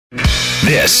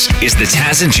This is the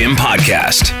Taz and Jim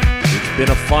podcast. It's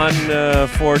been a fun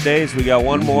 4 days. We got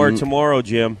one more tomorrow,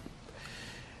 Jim.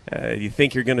 You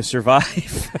think you're going to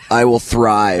survive? I will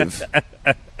thrive.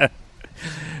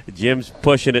 Jim's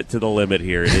pushing it to the limit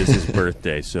here. It is his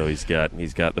birthday, so he's got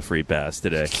the free pass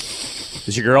today.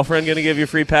 Is your girlfriend going to give you a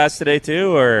free pass today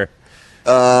too, or you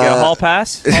got a hall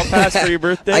pass? Hall pass for your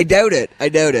birthday? I doubt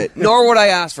it. Nor would I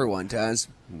ask for one, Taz.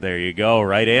 There you go.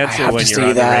 Right answer when you're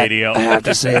on the radio. I have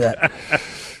to say that.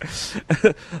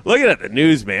 Looking at the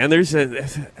news, man, there's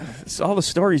all the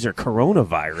stories are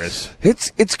coronavirus.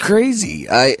 It's crazy.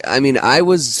 I mean, I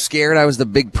was scared. I was the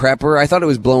big prepper. I thought it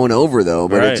was blowing over though,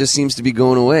 but Right. It just seems to be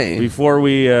going away. Before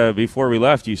we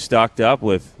left, you stocked up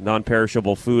with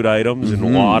non-perishable food items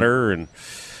and water and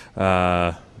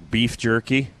beef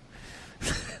jerky.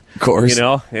 Of course, You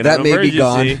know, in that an may be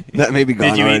gone. emergency. That may be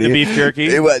gone. Did you already. eat the beef jerky?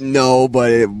 No,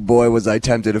 but boy, was I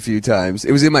tempted a few times.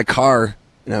 It was in my car,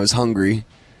 and I was hungry.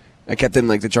 I kept it in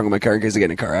like the trunk of my car in case I get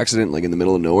in a car accident, like in the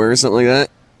middle of nowhere or something like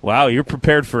that. Wow, you're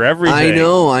prepared for everything.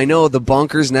 I know. The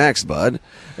bunker's next, bud.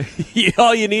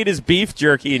 All you need is beef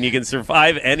jerky, and you can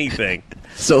survive anything.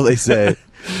 So they say.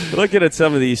 Looking at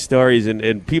some of these stories,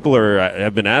 and people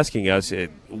have been asking us,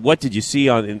 what did you see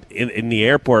in the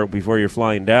airport before you're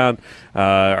flying down?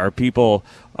 Are people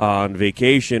on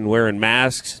vacation wearing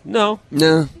masks? No.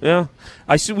 Yeah.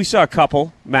 We saw a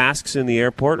couple masks in the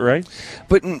airport, right?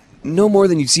 But no more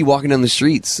than you'd see walking down the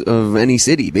streets of any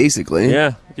city, basically.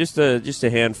 Yeah, just a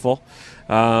handful.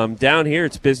 Down here,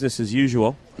 it's business as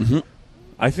usual. Mm-hmm.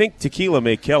 I think tequila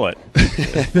may kill it.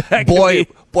 Boy,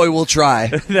 we'll try.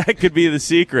 That could be the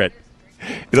secret.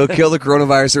 It'll kill the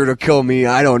coronavirus or it'll kill me.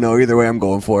 I don't know. Either way, I'm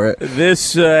going for it.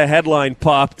 This headline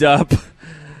popped up.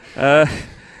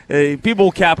 People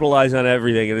will capitalize on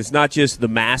everything, and it's not just the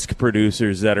mask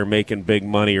producers that are making big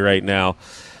money right now.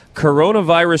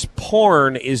 Coronavirus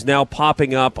porn is now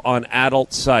popping up on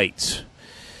adult sites.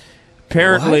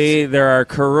 Apparently, there are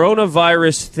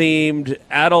coronavirus-themed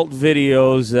adult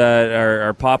videos that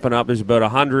are popping up. There's about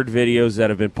 100 videos that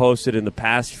have been posted in the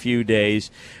past few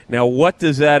days. Now, what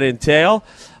does that entail?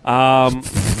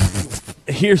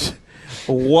 Here's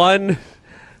one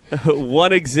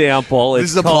example.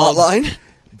 This is a plot line?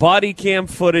 Body cam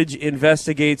footage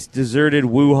investigates deserted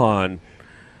Wuhan.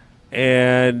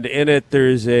 And in it,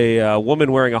 there's a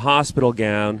woman wearing a hospital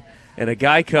gown, and a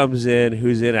guy comes in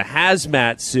who's in a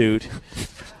hazmat suit,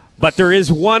 but there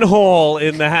is one hole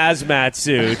in the hazmat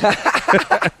suit.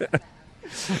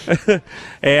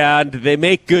 And they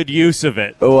make good use of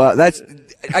it. Oh,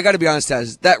 I got to be honest,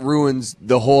 Taz. That ruins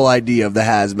the whole idea of the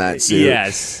hazmat suit.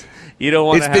 Yes. You don't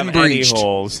want to have any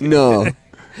holes. No.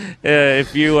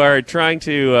 If you are trying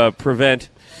to prevent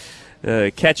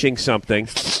catching something,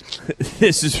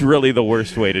 this is really the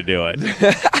worst way to do it.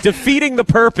 Defeating the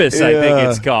purpose, I think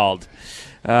it's called.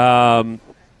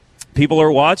 People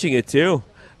are watching it too.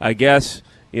 I guess,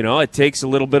 it takes a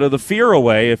little bit of the fear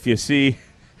away if you see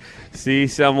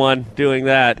someone doing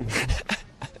that.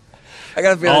 I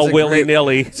got to feel all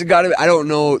willy-nilly. It's got to. I don't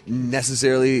know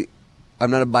necessarily. I'm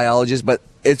not a biologist, but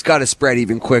it's got to spread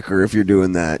even quicker if you're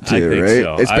doing that too, I think right?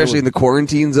 so. Especially in the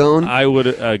quarantine zone. I would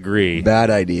agree.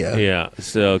 Bad idea. Yeah.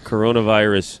 So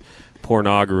coronavirus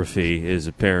pornography is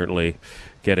apparently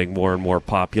getting more and more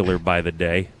popular by the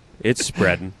day. It's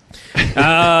spreading.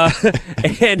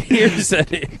 And here's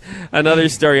another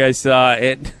story I saw.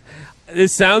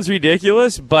 This sounds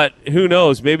ridiculous, but who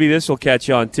knows? Maybe this will catch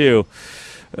on too.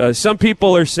 Some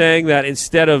people are saying that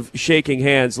instead of shaking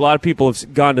hands, a lot of people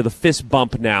have gone to the fist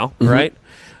bump now, right?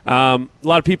 A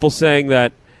lot of people saying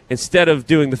that instead of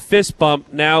doing the fist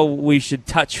bump, now we should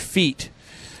touch feet.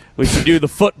 We should do the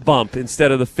foot bump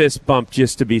instead of the fist bump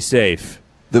just to be safe.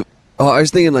 I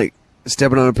was thinking like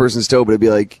stepping on a person's toe, but it'd be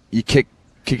like you kick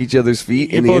each other's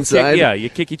feet in the inside. You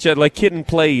kick each other like Kid and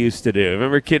Play used to do.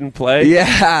 Remember Kid and Play?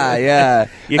 Yeah.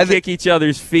 You kick each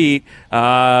other's feet.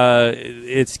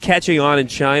 It's catching on in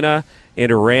China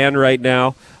and Iran right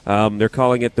now. They're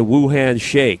calling it the Wuhan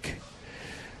Shake.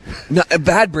 No,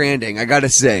 bad branding, I gotta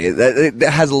say.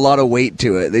 That has a lot of weight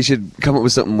to it. They should come up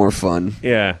with something more fun.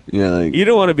 Yeah. Like, you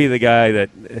don't want to be the guy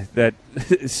that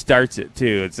starts it,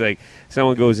 too. It's like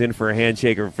someone goes in for a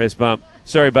handshake or a fist bump.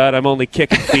 Sorry, bud, I'm only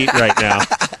kicking feet right now.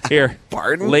 Here,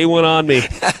 pardon? Lay one on me.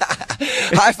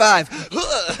 High five.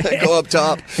 Go up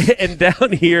top. And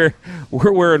down here,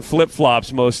 we're wearing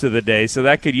flip-flops most of the day, so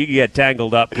you can get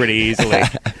tangled up pretty easily.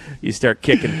 You start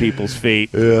kicking people's feet.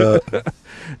 Yeah.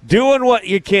 Doing what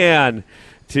you can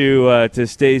to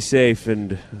stay safe,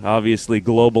 and obviously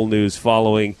global news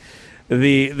following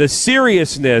the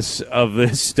seriousness of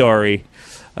this story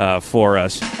for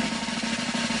us.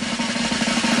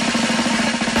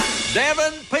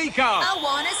 Devin peacock. I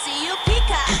want to see you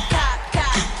peacock.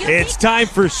 It's time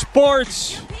for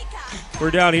sports.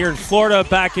 We're down here in Florida,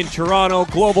 back in Toronto.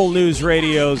 Global News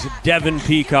Radio's Devin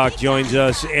Peacock joins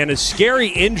us. And a scary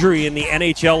injury in the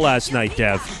NHL last night,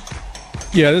 Dev.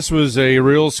 Yeah, this was a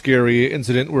real scary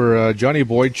incident where Johnny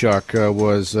Boychuk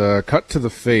was cut to the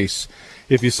face.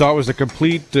 If you saw, it was a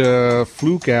complete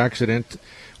fluke accident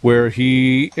where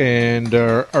he and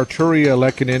Artturi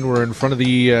Lehkonen were in front of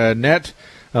the net.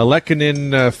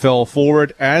 Lehkonen fell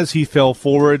forward. As he fell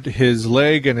forward, his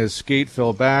leg and his skate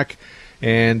fell back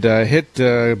and hit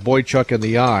Boychuk in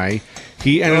the eye.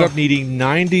 He ended up needing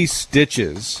 90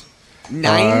 stitches.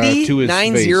 90? To his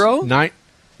 9-0? face.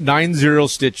 90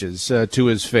 stitches to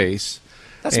his face.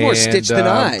 That's more stitch than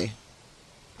eye.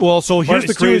 Well, so here's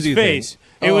the crazy to his face.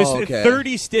 thing. It was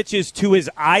 30 stitches to his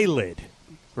eyelid,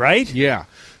 right? Yeah.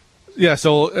 Yeah,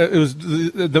 so it was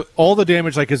all the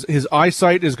damage, like his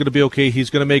eyesight is going to be okay. He's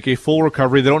going to make a full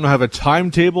recovery. They don't have a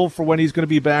timetable for when he's going to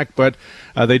be back, but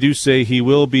they do say he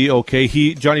will be okay.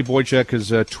 Johnny Boychuk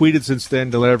has tweeted since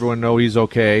then to let everyone know he's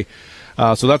okay.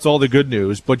 So that's all the good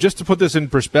news. But just to put this in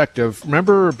perspective,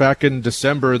 remember back in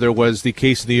December there was the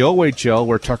case in the OHL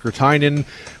where Tucker Tynan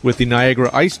with the Niagara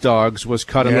Ice Dogs was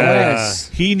cut in the leg.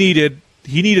 He needed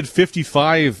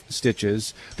 55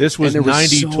 stitches. This was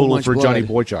 90 so total for Johnny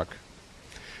Boychuk.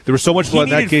 There was so much blood in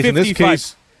that case. 55. In this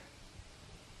case,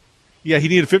 yeah, he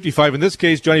needed 55. In this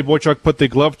case, Johnny Boychuk put the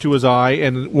glove to his eye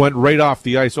and went right off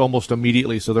the ice almost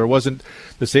immediately. So there wasn't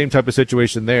the same type of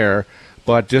situation there.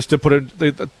 But just to put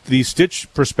it, the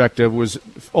stitch perspective was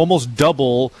almost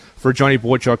double for Johnny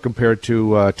Boychuk compared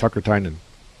to Tucker Tynan.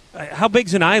 How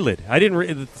big's an eyelid?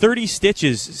 30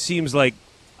 stitches seems like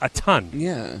a ton.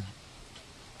 Yeah.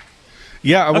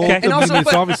 Yeah, well, okay.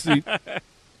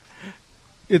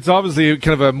 It's obviously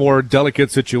kind of a more delicate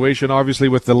situation. Obviously,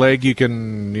 with the leg, you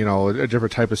can, a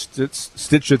different type of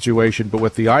stitch situation. But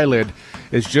with the eyelid,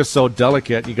 it's just so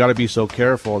delicate. You got to be so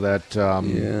careful that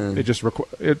it just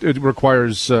it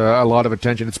requires a lot of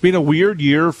attention. It's been a weird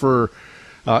year for,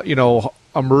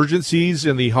 emergencies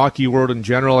in the hockey world in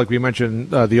general. Like we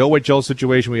mentioned, the OHL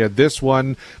situation, we had this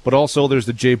one, but also there's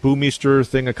the Jay Bouwmeester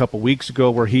thing a couple weeks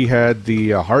ago where he had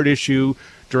the heart issue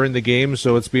during the game.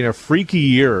 So it's been a freaky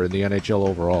year in the NHL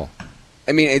overall.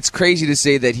 I mean, it's crazy to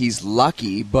say that he's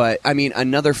lucky, but I mean,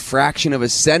 another fraction of a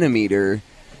centimeter,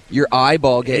 your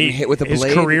eyeball getting hit with a blade.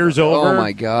 His career's over. Oh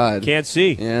my God. Can't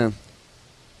see. Yeah.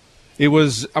 It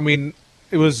was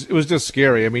just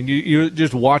scary. I mean, you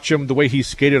just watch him, the way he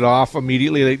skated off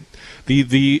immediately.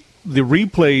 The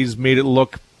replays made it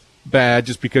look bad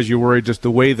just because you're worried just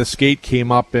the way the skate came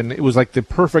up, and it was like the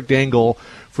perfect angle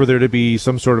for there to be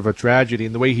some sort of a tragedy.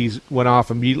 And the way he went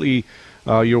off immediately,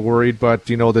 you're worried. But,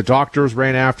 the doctors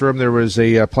ran after him. There was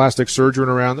a plastic surgeon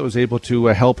around that was able to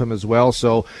help him as well.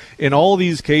 So in all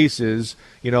these cases,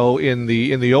 in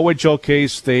the OHL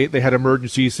case, they had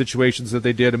emergency situations that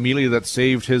they did immediately that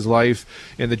saved his life.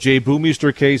 In the Jay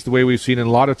Bouwmeester case, the way we've seen a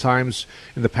lot of times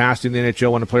in the past in the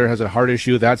NHL, when a player has a heart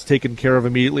issue, that's taken care of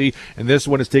immediately. And this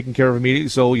one is taken care of immediately.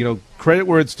 So, credit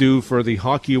where it's due for the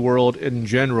hockey world in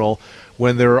general.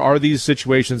 When there are these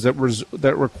situations that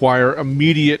require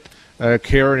immediate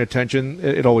care and attention,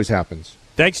 it always happens.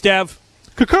 Thanks, Dev.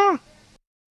 Caca.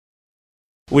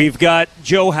 We've got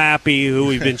Joe Happy, who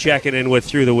we've been checking in with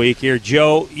through the week here.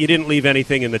 Joe, you didn't leave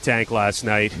anything in the tank last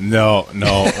night. No.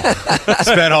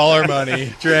 Spent all our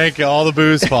money. Drank all the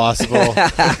booze possible.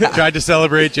 Tried to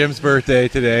celebrate Jim's birthday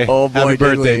today. Oh, boy, Happy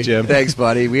birthday, we. Jim. Thanks,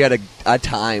 buddy. We had a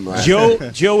time last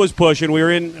night. Joe was pushing. We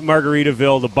were in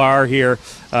Margaritaville, the bar here,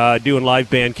 doing live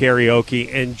band karaoke,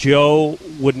 and Joe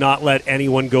would not let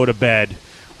anyone go to bed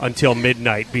until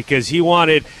midnight because he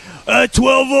wanted...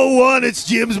 12:01, it's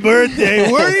Jim's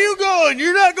birthday. Where are you going?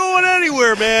 You're not going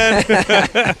anywhere, man.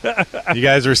 You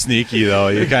guys were sneaky, though.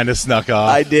 You kind of snuck off.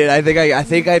 I did. I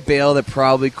think I bailed at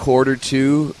probably quarter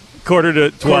to 12,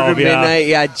 midnight.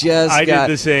 Yeah, I did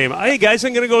the same. Hey, guys,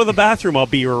 I'm going to go to the bathroom. I'll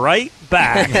be right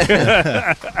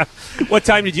back. What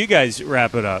time did you guys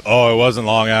wrap it up? Oh, it wasn't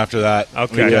long after that.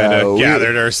 Okay. We kind of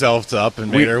gathered ourselves up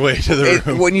and made our way to the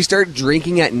room. When you start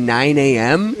drinking at 9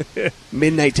 a.m.,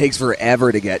 midnight takes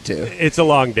forever to get to. It's a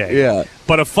long day. Yeah.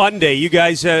 But a fun day. You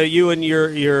guys, you and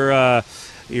your fiancée,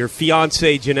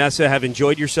 Janessa, have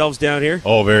enjoyed yourselves down here?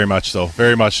 Oh, very much so.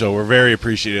 Very much so. We're very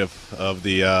appreciative of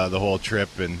the whole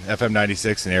trip and FM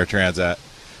 96 and Air Transat.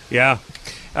 Yeah.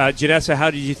 Janessa,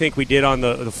 how did you think we did on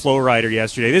the Flow Rider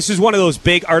yesterday? This is one of those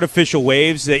big artificial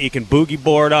waves that you can boogie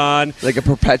board on. Like a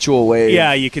perpetual wave.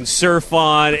 Yeah, you can surf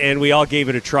on, and we all gave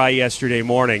it a try yesterday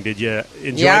morning. Did you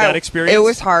enjoy that experience? It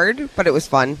was hard, but it was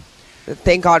fun.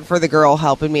 Thank God for the girl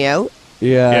helping me out.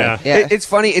 Yeah. Yeah. It's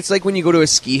funny. It's like when you go to a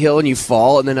ski hill and you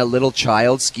fall, and then a little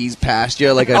child skis past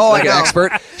you like an I know.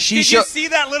 expert. Did you see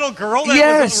that little girl that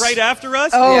Yes. was right after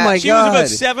us? Oh Yeah. my She god!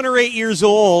 was about 7 or 8 years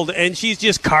old, and she's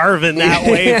just carving that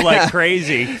wave like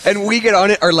crazy. And we get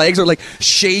on it. Our legs are like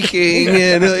shaking,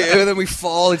 and then we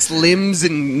fall. It's limbs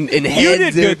and heads. You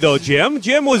did good though, Jim.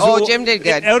 Jim did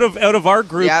good. Out of our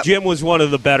group, Yep. Jim was one of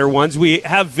the better ones. We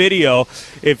have video.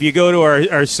 If you go to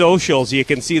our socials, you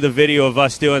can see the video of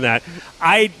us doing that.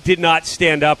 I did not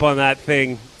stand up on that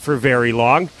thing for very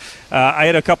long. I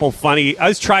had a couple funny. I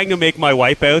was trying to make my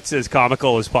wipeouts as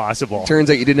comical as possible. Turns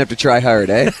out you didn't have to try hard,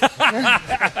 eh?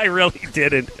 I really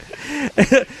didn't.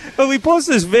 But we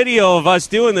posted this video of us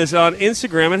doing this on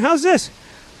Instagram, and how's this?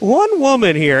 One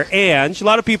woman here, Ange. A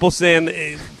lot of people saying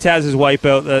Taz's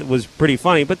wipeout that was pretty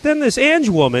funny, but then this Ange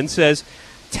woman says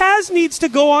Taz needs to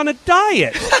go on a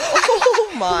diet.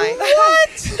 Oh my!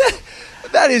 What?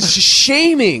 That is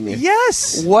shaming.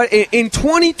 Yes, What in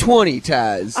 2020,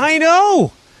 Taz? I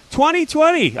know.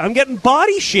 2020. I'm getting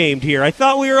body shamed here. I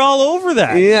thought we were all over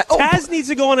that. Yeah. Oh, Taz needs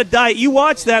to go on a diet. You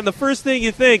watch that, and the first thing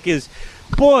you think is,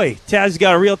 boy, Taz's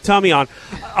got a real tummy on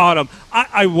him.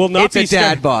 I will not It's a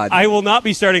dad bod. I will not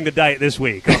be starting the diet this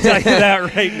week. I'll tell you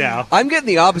that right now. I'm getting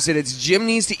the opposite. It's Jim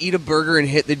needs to eat a burger and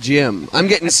hit the gym. I'm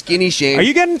getting skinny shamed. Are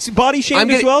you getting body shamed I'm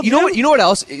getting, as well? You know Jim? what? You know what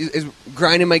else is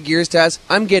grinding my gears, Taz?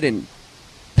 I'm getting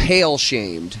pale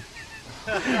shamed.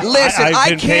 Listen, I've I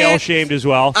been pale can't. shamed as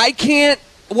well. I can't.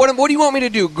 What do you want me to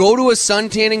do? Go to a sun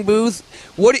tanning booth?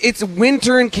 It's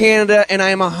winter in Canada, and I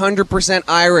am 100%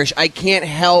 Irish. I can't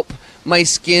help my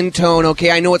skin tone.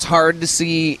 Okay, I know it's hard to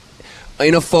see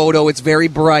in a photo. It's very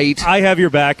bright. I have your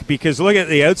back because look at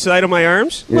the outside of my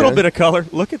arms. A little Yeah. bit of color.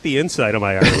 Look at the inside of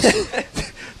my arms.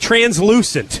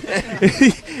 Translucent.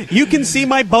 You can see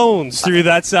my bones through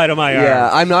that side of my arm. Yeah,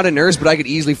 I'm not a nurse, but I could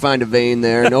easily find a vein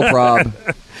there. No problem.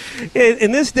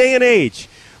 In this day and age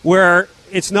where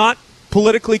it's not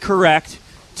politically correct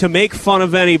to make fun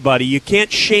of anybody, you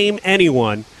can't shame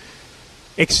anyone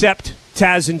except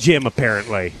Taz and Jim,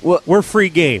 apparently. Well- We're free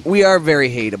game. We are very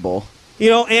hateable. You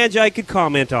know, Ange, I could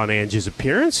comment on Ange's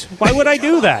appearance. Why would I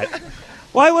do that?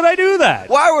 Why would I do that?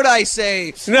 Why would I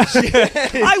say?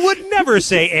 I would never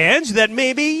say, Ange, that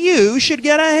maybe you should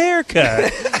get a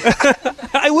haircut.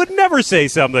 I would never say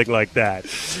something like that.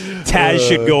 Taz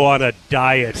should go on a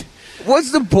diet.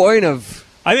 What's the point of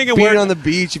I think being on the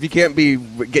beach if you can't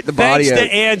get the body Thanks out?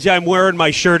 to Ange, I'm wearing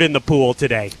my shirt in the pool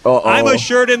today. Uh-oh. I'm a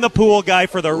shirt in the pool guy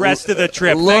for the rest of the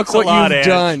trip. Look Thanks what a lot, you've Ange.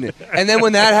 done. And then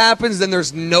when that happens, then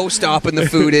there's no stopping the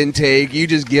food intake. You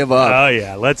just give up. Oh,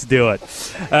 yeah, let's do it.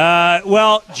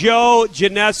 Well, Joe,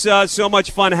 Janessa, so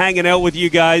much fun hanging out with you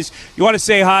guys. You want to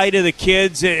say hi to the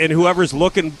kids and whoever's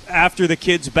looking after the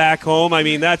kids back home? I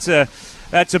mean, that's a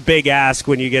big ask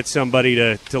when you get somebody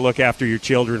to look after your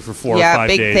children for 4 or 5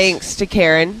 days. Yeah, big thanks to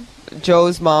Karen,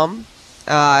 Joe's mom.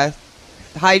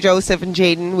 Hi, Joseph and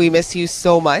Jaden. We miss you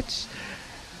so much.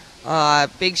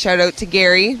 Big shout out to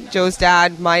Gary, Joe's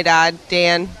dad, my dad,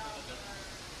 Dan.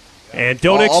 And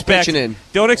don't All pitching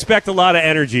expect in. a lot of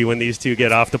energy when these two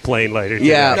get off the plane later.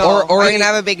 Yeah. today. No, or I'm any- gonna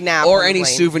have a big nap. Or on the any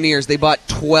plane. souvenirs. They bought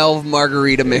 12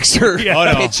 margarita mixer Yeah. Oh,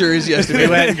 no. pictures We yesterday.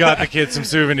 went and got the kids some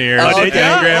souvenirs. Oh, and did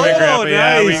ya? Grandma and Oh,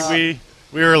 Grandpa. nice. Yeah,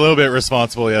 we were a little bit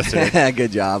responsible yesterday.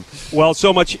 Good job. Well,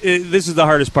 so much. This is the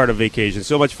hardest part of vacation.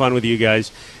 So much fun with you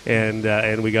guys, and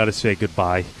we got to say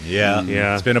goodbye. Yeah.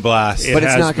 Yeah. It's been a blast. It But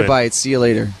it's has not been. goodbye. It's see you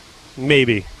later.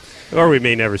 Maybe, or we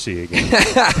may never see you again.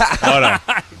 Oh,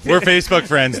 no. We're Facebook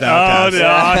friends now, Oh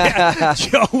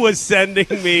Taz. no! Joe was sending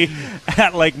me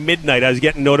at like midnight. I was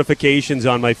getting notifications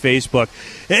on my Facebook.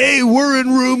 Hey, we're in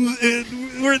room.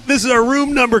 This is our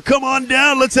room number. Come on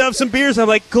down. Let's have some beers. I'm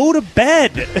like, go to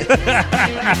bed.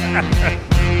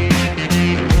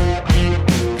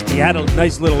 He had a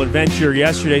nice little adventure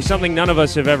yesterday. Something none of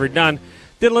us have ever done.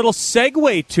 Did a little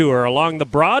Segway tour along the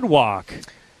Broad Walk.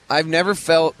 I've never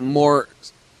felt more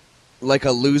like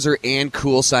a loser and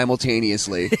cool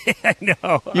simultaneously. I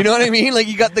know. You know what I mean? Like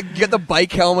you got the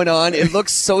bike helmet on. It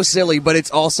looks so silly, but it's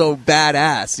also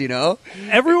badass, you know?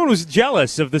 Everyone was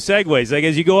jealous of the Segways. Like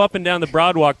as you go up and down the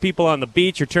Broad Walk, people on the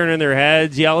beach are turning their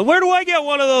heads, yelling, "Where do I get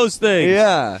one of those things?"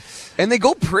 Yeah. And they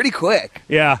go pretty quick.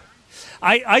 Yeah.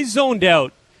 I zoned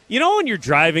out. You know when you're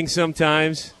driving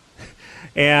sometimes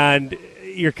and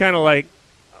you're kind of like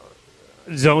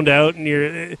zoned out and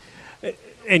you're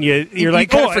like,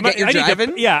 kinda oh, forget you're I need to-"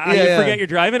 driving? Yeah, Yeah, you yeah. forget you're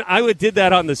driving. I did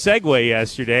that on the Segway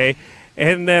yesterday,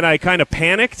 and then I kind of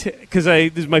panicked because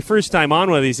this is my first time on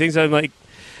one of these things. I'm like,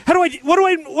 What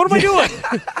am I doing?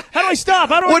 How do I stop?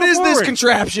 How do I What go is this forward?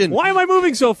 contraption? Why am I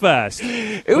moving so fast?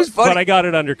 It was funny. But I got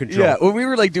it under control. Yeah, when we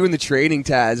were like doing the training,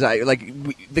 Taz,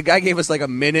 the guy gave us like a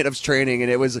minute of training,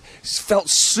 and it felt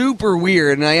super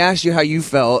weird. And I asked you how you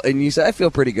felt, and you said I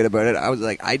feel pretty good about it. I was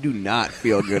like, I do not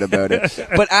feel good about it.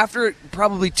 But after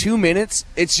probably 2 minutes,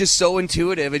 it's just so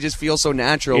intuitive. It just feels so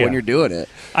natural when you're doing it.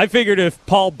 I figured if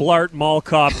Paul Blart Mall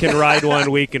Cop can ride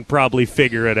one, we can probably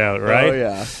figure it out, right? Oh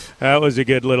yeah. That was a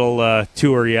good little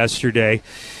tour yesterday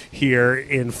here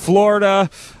in Florida.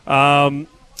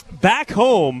 Back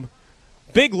home,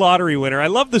 big lottery winner. I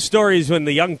love the stories when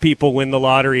the young people win the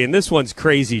lottery, and this one's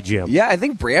crazy, Jim. Yeah, I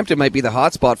think Brampton might be the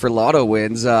hotspot for lotto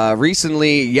wins.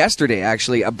 Yesterday,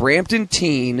 actually, a Brampton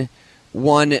teen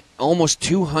won almost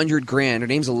 $200,000. Her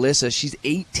name's Alyssa. She's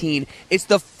 18. It's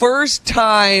the first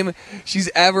time she's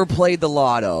ever played the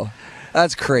lotto.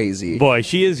 That's crazy. Boy,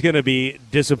 she is going to be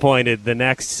disappointed the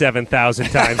next 7,000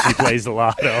 times she plays the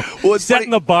lotto. Well, it's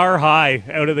setting funny- the bar high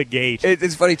out of the gate.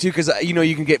 It's funny too because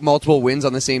you can get multiple wins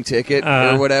on the same ticket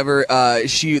or whatever.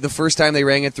 The first time they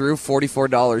rang it through,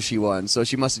 $44 she won, so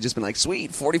she must have just been like,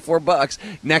 "Sweet, $44."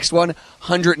 Next one,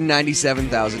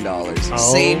 $197,000.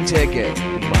 Same ticket.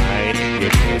 My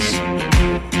goodness.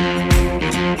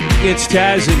 It's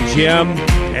Taz and Jim,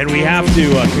 and we have to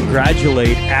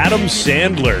congratulate Adam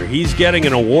Sandler. He's getting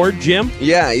an award, Jim.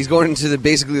 Yeah, he's going into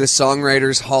basically the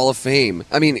Songwriters Hall of Fame.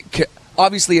 I mean,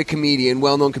 obviously a comedian,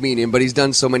 well-known comedian, but he's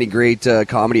done so many great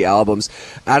comedy albums.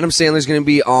 Adam Sandler's going to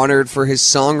be honored for his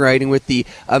songwriting with the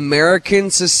American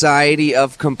Society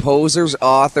of Composers,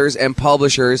 Authors, and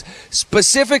Publishers,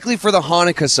 specifically for the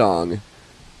Hanukkah song.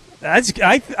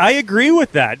 I agree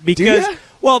with that because, ya?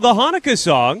 well, the Hanukkah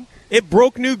song, it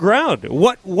broke new ground.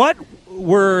 What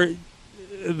was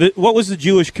the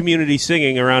Jewish community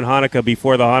singing around Hanukkah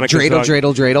before the Hanukkah Dreidel, song?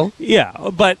 dreidel, dreidel. Yeah,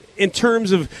 but in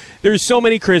terms of, there's so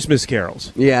many Christmas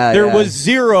carols. Yeah, There yeah. was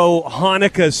 0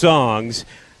 Hanukkah songs.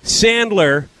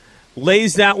 Sandler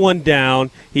lays that one down.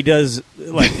 He does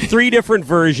like 3 different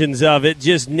versions of it,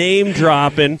 just name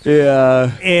dropping.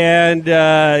 Yeah. And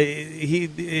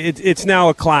it's now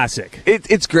a classic.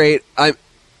 It's great.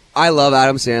 I love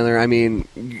Adam Sandler. I mean,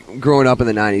 growing up in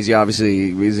the 90s, he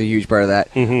obviously was a huge part of that.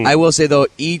 Mm-hmm. I will say, though,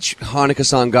 each Hanukkah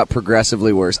song got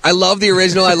progressively worse. I love the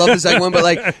original. I love the second one, but,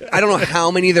 like, I don't know how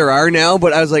many there are now,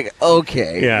 but I was like,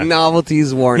 okay, Yeah.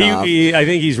 novelty's worn off. I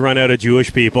think he's run out of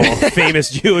Jewish people, famous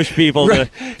Jewish people to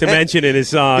mention in his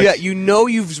songs. Yeah,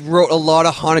 you've wrote a lot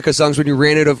of Hanukkah songs when you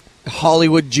ran out of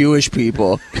Hollywood Jewish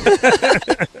people.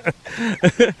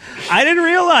 I didn't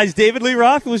realize David Lee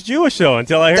Roth was Jewish, though,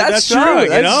 until I heard That's that song. true.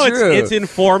 That's true. It's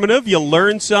informative. You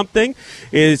learn something.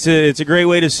 It's a great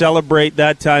way to celebrate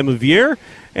that time of year.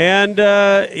 And,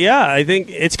 I think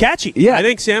it's catchy. Yeah. I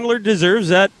think Sandler deserves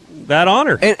that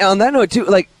honor. And on that note, too,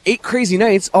 like, 8 Crazy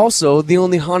Nights, also the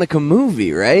only Hanukkah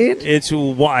movie, right?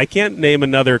 I can't name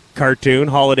another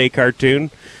holiday cartoon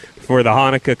for the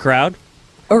Hanukkah crowd.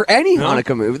 Or any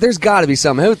Hanukkah movie. There's got to be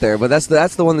some out there, but that's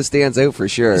the one that stands out for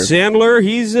sure. Sandler,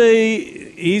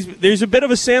 there's a bit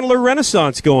of a Sandler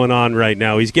renaissance going on right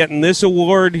now. He's getting this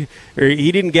award, or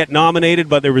he didn't get nominated,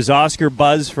 but there was Oscar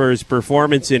buzz for his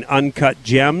performance in Uncut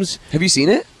Gems. Have you seen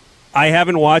it? I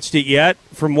haven't watched it yet.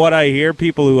 From what I hear,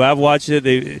 people who have watched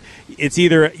it, it's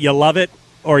either you love it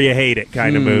or you hate it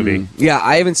kind of movie. Yeah,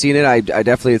 I haven't seen it. I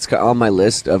definitely, it's on my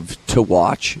list of to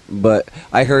watch, but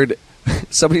I heard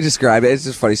somebody describe it. It's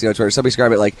just funny seeing on Twitter. Somebody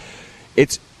describe it like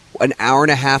it's an hour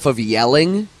and a half of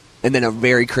yelling and then a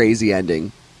very crazy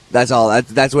ending. That's all.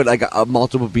 That's what like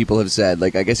multiple people have said.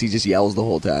 Like, I guess he just yells the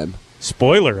whole time.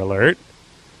 Spoiler alert.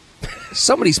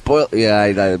 Somebody spoil. Yeah,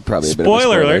 I probably a bit of a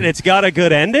Spoiler alert. It's got a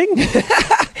good ending.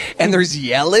 And there's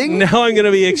yelling. Now I'm going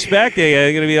to be expecting.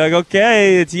 I'm going to be like,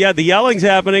 okay, the yelling's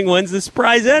happening. When's the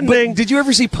surprise ending? But did you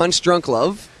ever see Punch Drunk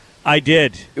Love? I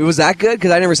did. Was that good?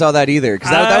 Because I never saw that either. Because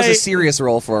that was a serious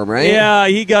role for him, right? Yeah,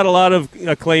 he got a lot of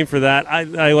acclaim for that.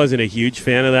 I wasn't a huge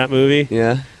fan of that movie.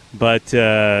 Yeah. But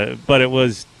it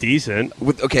was decent.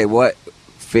 Okay, what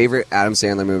favorite Adam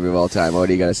Sandler movie of all time? What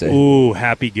do you got to say? Ooh,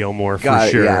 Happy Gilmore for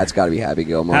sure. Yeah, it's got to be Happy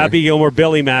Gilmore. Happy Gilmore,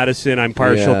 Billy Madison, I'm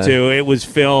partial Yeah. to. It was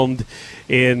filmed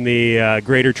in the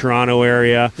Greater Toronto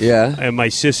area. Yeah. And my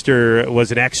sister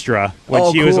was an extra when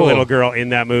Oh, she was a cool. little girl in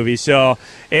that movie. So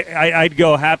I'd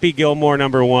go Happy Gilmore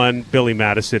number 1, Billy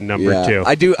Madison number 2.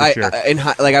 I do. for sure.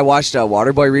 I watched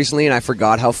Waterboy recently, and I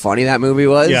forgot how funny that movie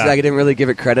was. Yeah. I didn't really give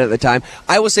it credit at the time.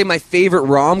 I will say my favorite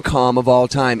rom-com of all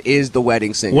time is The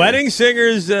Wedding Singer. Wedding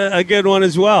Singer's a good one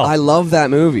as well. I love that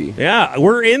movie. Yeah,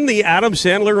 we're in the Adam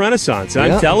Sandler renaissance.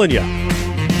 I'm Yeah. telling you.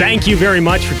 Thank you very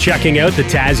much for checking out the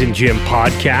Taz and Jim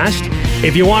podcast.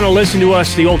 If you want to listen to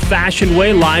us the old-fashioned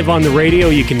way, live on the radio,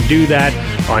 you can do that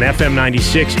on FM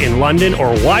 96 in London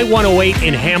or Y108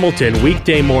 in Hamilton,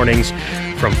 weekday mornings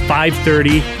from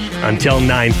 5:30 until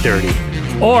 9:30.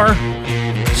 Or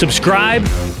subscribe,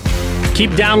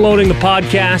 keep downloading the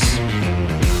podcasts,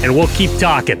 and we'll keep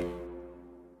talking.